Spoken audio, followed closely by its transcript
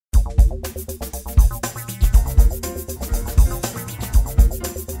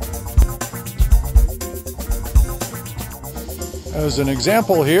As an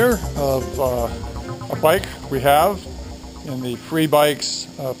example here of a bike we have in the Free Bikes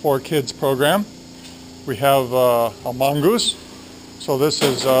for Kids program, we have a mongoose. So this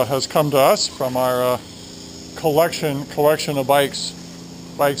has come to us from our collection of bikes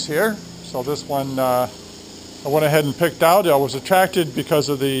here. So this one I went ahead and picked out. I was attracted because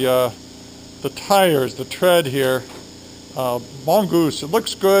of the tires, the tread here. Mongoose, it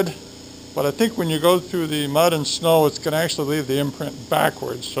looks good. But I think when you go through the mud and snow, it's going to actually leave the imprint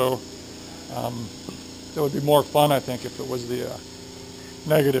backwards. So it would be more fun, I think, if it was the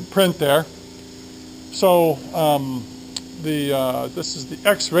negative print there. So this is the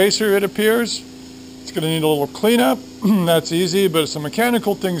X-Racer, it appears. It's going to need a little cleanup. That's easy, but some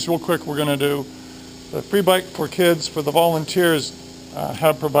mechanical things real quick we're going to do. The Free Bike for Kids for the volunteers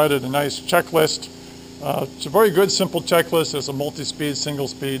have provided a nice checklist. It's a very good, simple checklist. It's a multi-speed,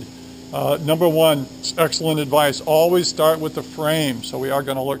 single-speed. Number one, excellent advice, always start with the frame. So we are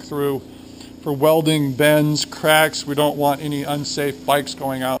going to look through for welding, bends, cracks. We don't want any unsafe bikes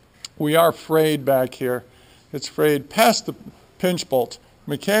going out. We are frayed back here. It's frayed past the pinch bolt.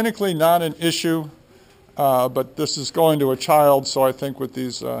 Mechanically not an issue, but this is going to a child, so I think with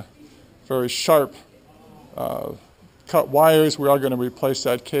these very sharp cut wires, we are going to replace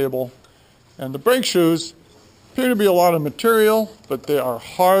that cable. And the brake shoes appear to be a lot of material, but they are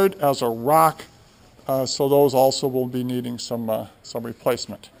hard as a rock, so those also will be needing some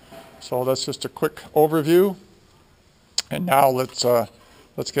replacement. So that's just a quick overview, and now let's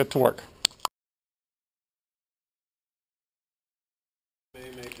get to work.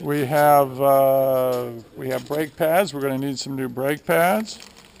 We have brake pads. We're going to need some new brake pads.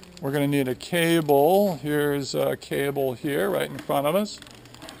 We're going to need a cable. Here's a cable here right in front of us,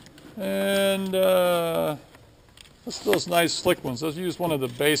 and those nice slick ones. Let's use one of the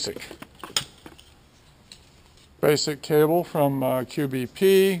basic cable from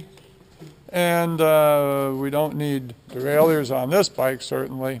QBP. And we don't need derailleurs on this bike,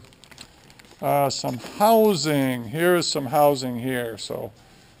 certainly. Some housing. Here's some housing here. So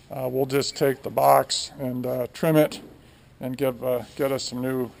we'll just take the box and trim it and get us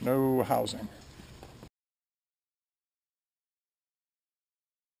some new housing.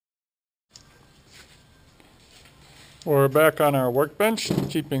 We're back on our workbench,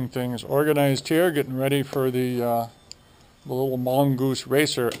 keeping things organized here, getting ready for the little Mongoose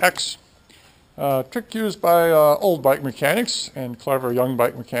Racer X. Trick used by old bike mechanics and clever young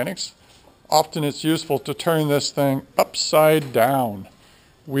bike mechanics. Often it's useful to turn this thing upside down.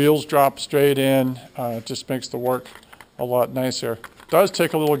 Wheels drop straight in. It just makes the work a lot nicer. It does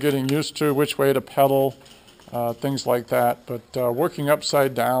take a little getting used to which way to pedal, things like that. But working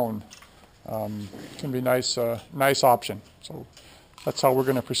upside down can be a nice option. So that's how we're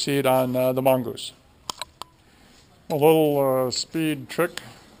going to proceed on the Mongoose. A little speed trick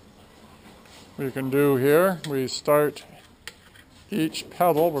we can do here. We start each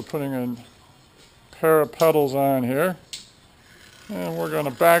pedal. We're putting a pair of pedals on here, and we're going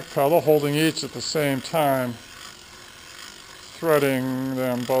to back pedal, holding each at the same time, threading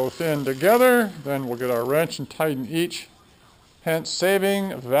them both in together. Then we'll get our wrench and tighten each, hence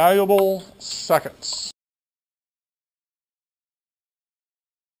saving valuable seconds.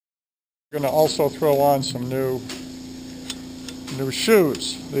 We're going to also throw on some new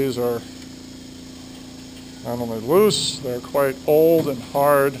shoes. These are not only loose, they're quite old and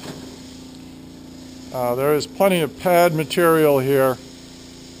hard. There is plenty of pad material here.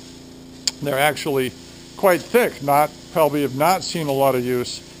 They're actually quite thick, probably have not seen a lot of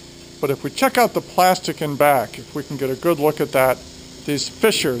use. But if we check out the plastic in back, if we can get a good look at that, these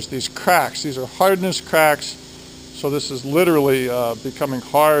fissures, these cracks, these are hardness cracks. So this is literally becoming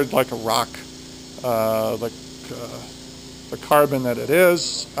hard like a rock, like the carbon that it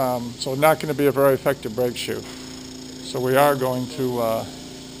is, so not going to be a very effective brake shoe. So we are going to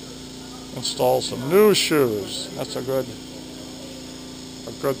install some new shoes. That's a good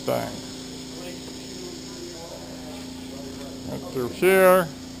thing. Right through here,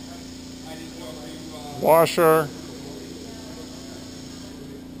 washer.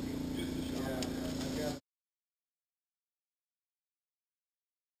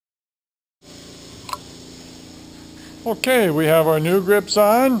 Okay, we have our new grips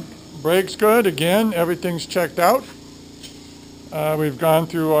on. Brake's good. Again, everything's checked out. We've gone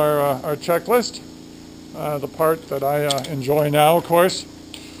through our checklist. The part that I enjoy now, of course.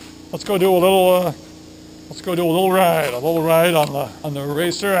 Let's go do a little ride. A little ride on the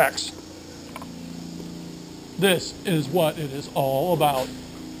Racer X. This is what it is all about.